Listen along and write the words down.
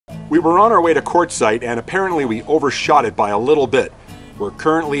We were on our way to Quartzsite and apparently we overshot it by a little bit. We're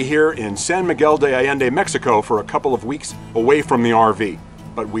currently here in San Miguel de Allende, Mexico for a couple of weeks away from the RV.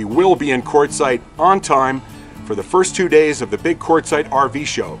 But we will be in Quartzsite on time for the first 2 days of the big Quartzsite RV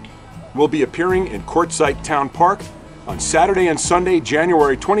show. We'll be appearing in Quartzsite Town Park on Saturday and Sunday,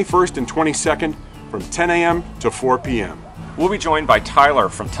 January 21st and 22nd from 10 a.m. to 4 p.m. We'll be joined by Tyler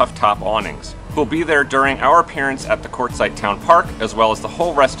from Tough Top Awnings, who'll be there during our appearance at the Quartzsite Town Park, as well as the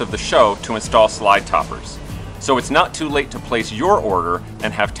whole rest of the show to install slide toppers. So it's not too late to place your order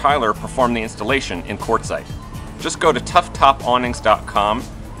and have Tyler perform the installation in Quartzsite. Just go to toughtopawnings.com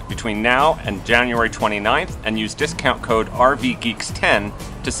between now and January 29th and use discount code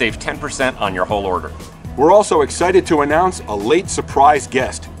RVgeeks10 to save 10% on your whole order. We're also excited to announce a late surprise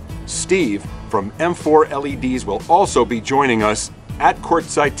guest. Steve from M4 LEDs will also be joining us at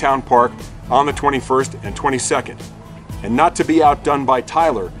Quartzsite Town Park on the 21st and 22nd. And not to be outdone by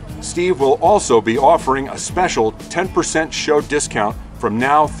Tyler, Steve will also be offering a special 10% show discount from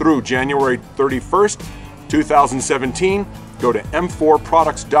now through January 31st, 2017. Go to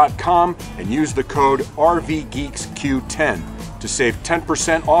m4products.com and use the code RVgeeksQ10 to save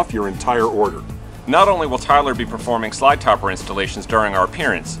 10% off your entire order. Not only will Tyler be performing slide topper installations during our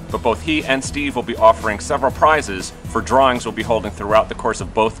appearance, but both he and Steve will be offering several prizes for drawings we'll be holding throughout the course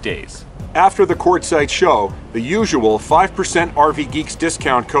of both days. After the Quartzsite show, the usual 5% RV Geeks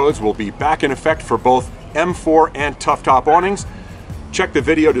discount codes will be back in effect for both M4 and Tough Top Awnings. Check the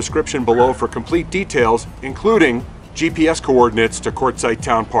video description below for complete details, including GPS coordinates to Quartzsite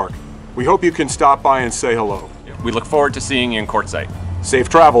Town Park. We hope you can stop by and say hello. We look forward to seeing you in Quartzsite. Safe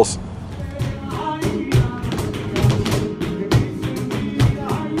travels.